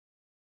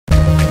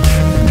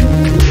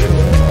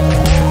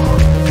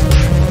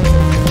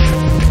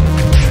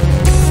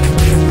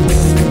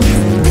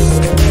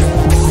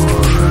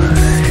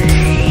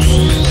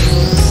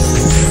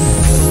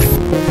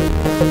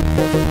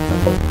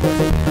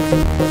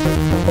Hello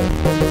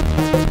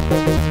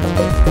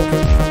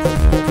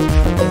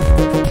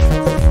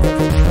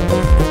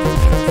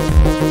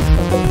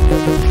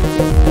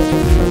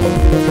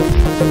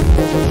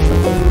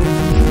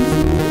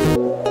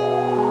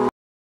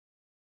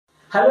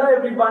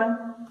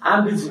everyone,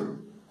 I'm Biju.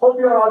 Hope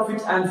you are all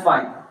fit and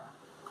fine.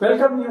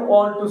 Welcome you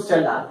all to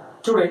STELLARR.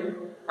 Today,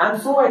 I'm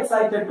so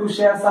excited to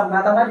share some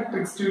mathematics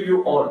tricks to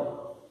you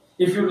all.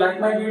 If you like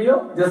my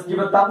video, just give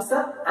a thumbs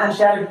up and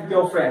share it with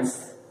your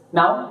friends.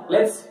 Now,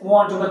 let's move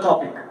on to the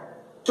topic.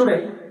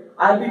 Today,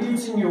 I'll be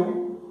teaching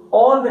you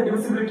all the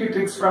divisibility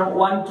tricks from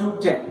 1 to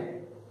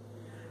 10.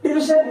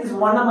 Division is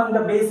one among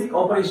the basic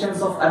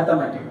operations of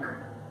arithmetic.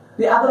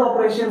 The other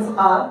operations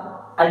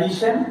are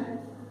addition,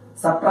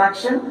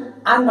 subtraction,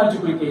 and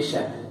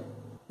multiplication.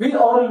 We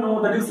all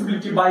know the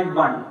divisibility by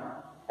 1.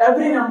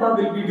 Every number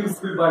will be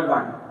divisible by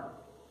 1.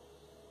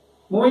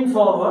 Moving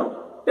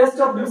forward, test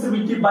of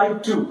divisibility by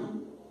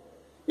 2.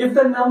 If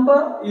the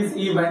number is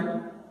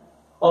even,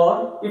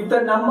 or if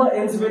the number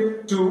ends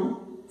with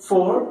 2,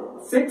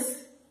 4, 6,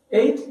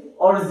 8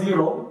 or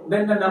 0,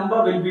 then the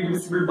number will be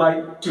divisible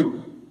by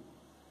 2.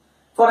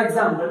 For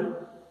example,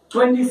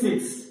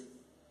 26.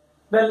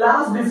 The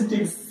last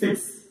digit is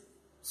 6.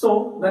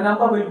 So, the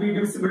number will be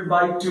divisible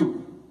by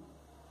 2.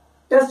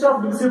 Test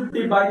of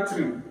divisibility by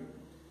 3.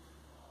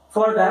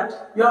 For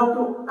that, you have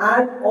to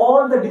add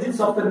all the digits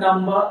of the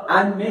number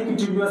and make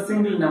it into a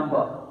single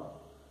number.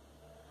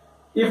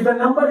 If the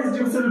number is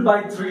divisible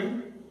by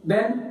 3,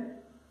 then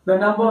the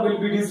number will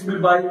be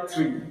divisible by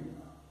 3.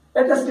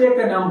 Let us take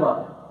a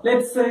number.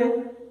 Let's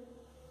say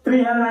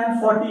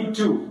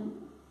 342.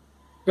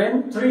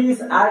 When 3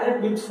 is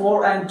added with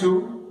 4 and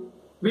 2,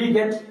 we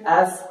get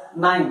as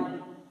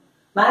 9.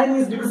 9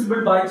 is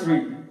divisible by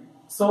 3.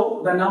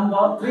 So, the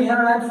number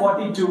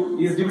 342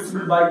 is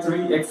divisible by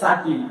 3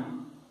 exactly.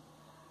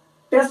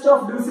 Test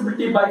of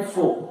divisibility by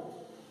 4.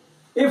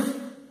 If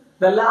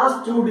the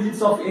last two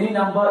digits of any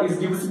number is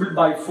divisible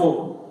by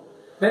 4,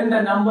 then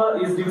the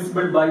number is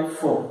divisible by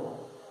 4.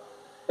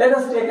 Let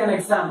us take an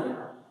example.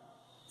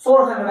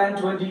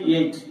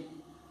 428.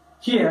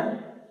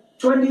 Here,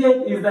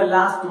 28 is the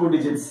last two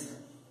digits.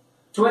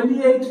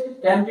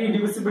 28 can be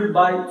divisible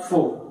by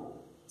 4.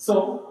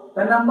 So,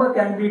 the number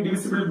can be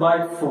divisible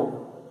by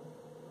 4.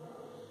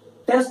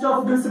 Test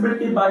of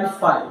divisibility by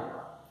 5.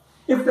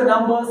 If the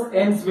number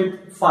ends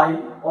with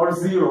 5 or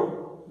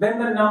 0, then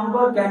the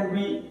number can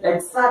be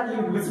exactly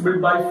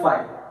divisible by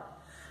 5.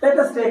 Let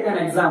us take an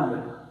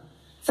example.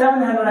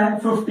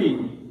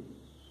 715.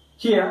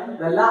 Here,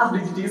 the last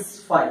digit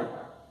is 5.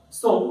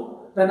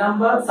 So, the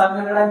number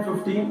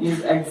 715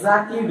 is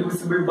exactly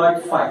divisible by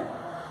 5.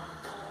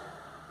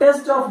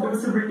 Test of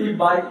divisibility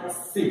by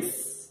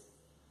 6.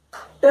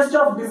 Test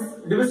of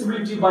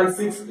divisibility by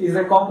 6 is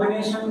a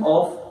combination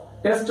of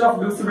test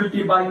of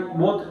divisibility by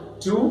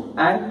both 2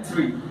 and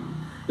 3.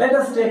 Let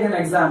us take an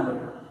example.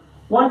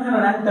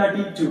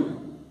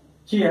 132.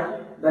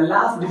 Here, the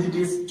last digit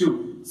is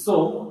 2.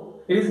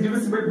 So, it is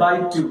divisible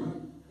by 2.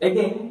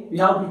 Again, we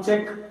have to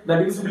check the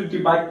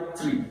divisibility by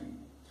 3.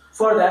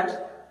 For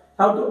that,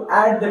 we have to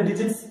add the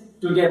digits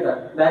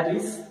together. That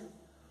is,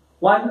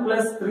 1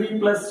 plus 3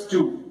 plus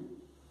 2.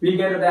 We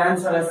get the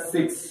answer as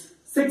 6.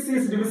 6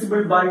 is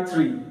divisible by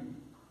 3.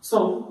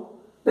 So,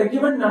 the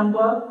given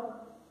number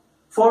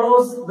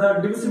follows the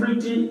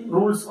divisibility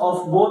rules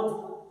of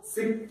both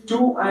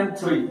 2 and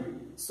 3.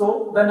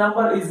 So, the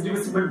number is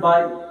divisible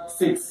by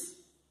 6.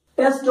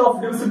 Test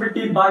of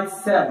divisibility by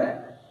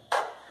 7.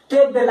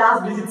 Take the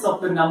last digits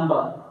of the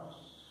number.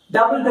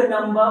 Double the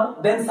number,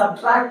 then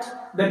subtract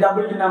the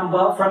doubled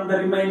number from the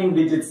remaining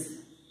digits.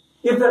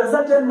 If the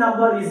resultant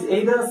number is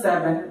either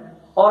 7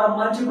 or a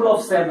multiple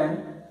of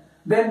 7,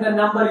 then the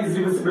number is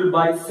divisible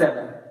by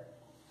 7.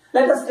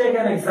 Let us take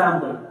an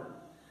example.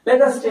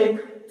 Let us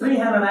take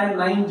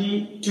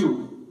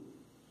 392.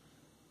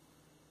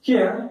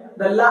 Here,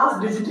 the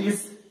last digit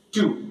is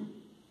 2.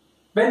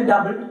 When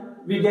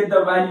doubled, we get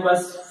the value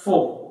as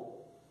 4.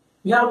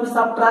 We have to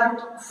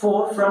subtract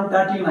 4 from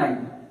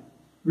 39.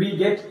 We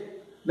get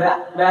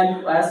the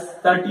value as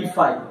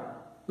 35,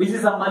 which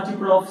is a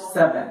multiple of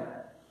 7.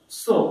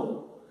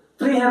 So,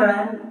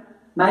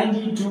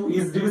 392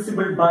 is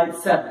divisible by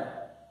 7.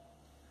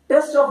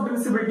 Test of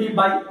divisibility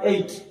by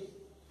 8.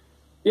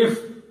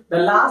 If the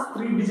last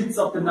three digits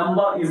of the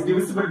number is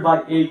divisible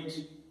by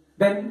 8,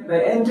 then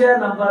the entire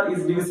number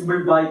is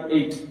divisible by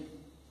 8.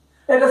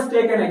 Let us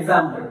take an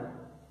example.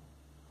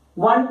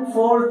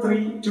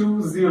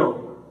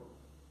 14320.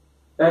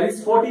 That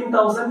is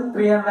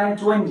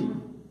 14,320.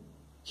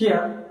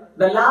 Here,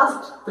 the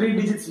last three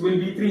digits will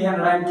be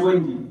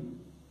 320,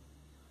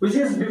 which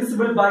is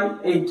divisible by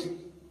 8.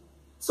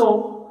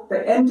 So,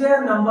 the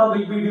entire number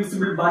will be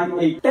divisible by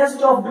 8.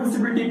 Test of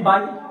divisibility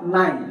by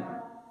 9.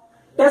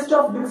 Test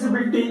of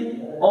divisibility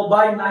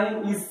by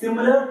 9 is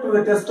similar to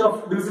the test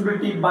of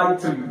divisibility by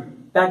 3.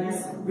 That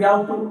is, we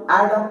have to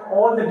add up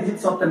all the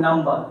digits of the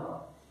number.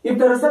 If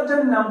the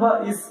resultant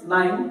number is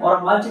 9 or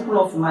a multiple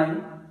of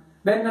 9,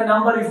 then the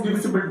number is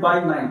divisible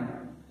by 9.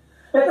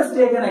 Let us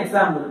take an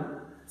example.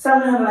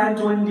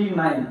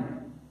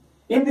 729.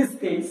 In this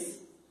case,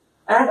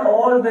 Add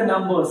all the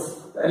numbers.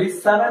 That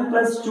is 7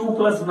 plus 2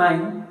 plus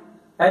 9.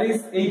 That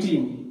is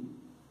 18.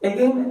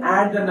 Again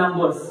add the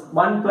numbers.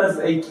 1 plus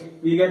 8.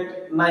 We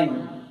get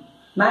 9.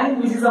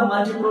 9 which is a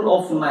multiple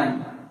of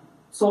 9.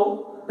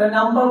 So the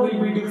number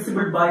will be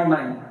divisible by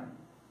 9.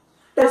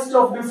 Test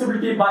of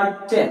divisibility by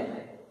 10.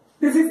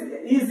 This is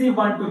easy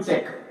one to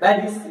check.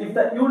 That is, if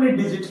the unit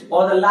digit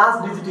or the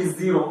last digit is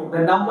 0, the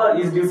number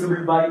is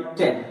divisible by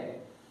 10.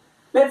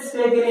 Let's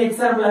take any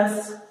example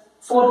as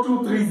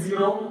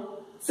 4230,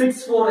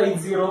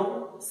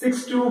 6480,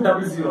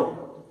 6200.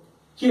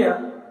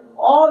 Here,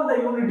 all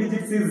the unit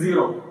digits is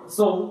 0.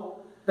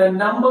 So, the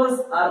numbers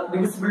are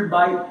divisible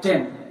by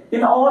 10.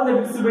 In all the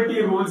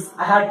divisibility rules,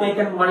 I had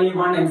taken only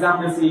one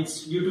example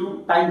each due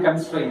to time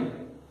constraint.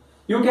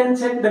 You can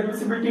check the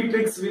divisibility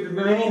tricks with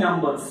many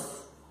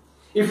numbers.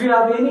 If you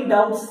have any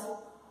doubts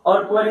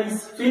or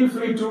queries, feel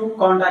free to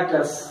contact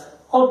us.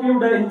 Hope you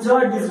would have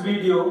enjoyed this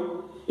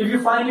video. If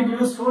you find it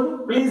useful,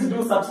 please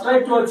do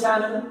subscribe to our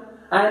channel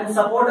and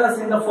support us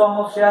in the form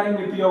of sharing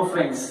with your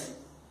friends.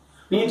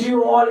 Meet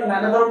you all in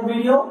another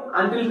video.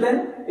 Until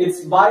then,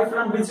 it's bye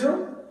from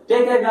Biju.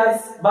 Take care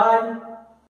guys. Bye.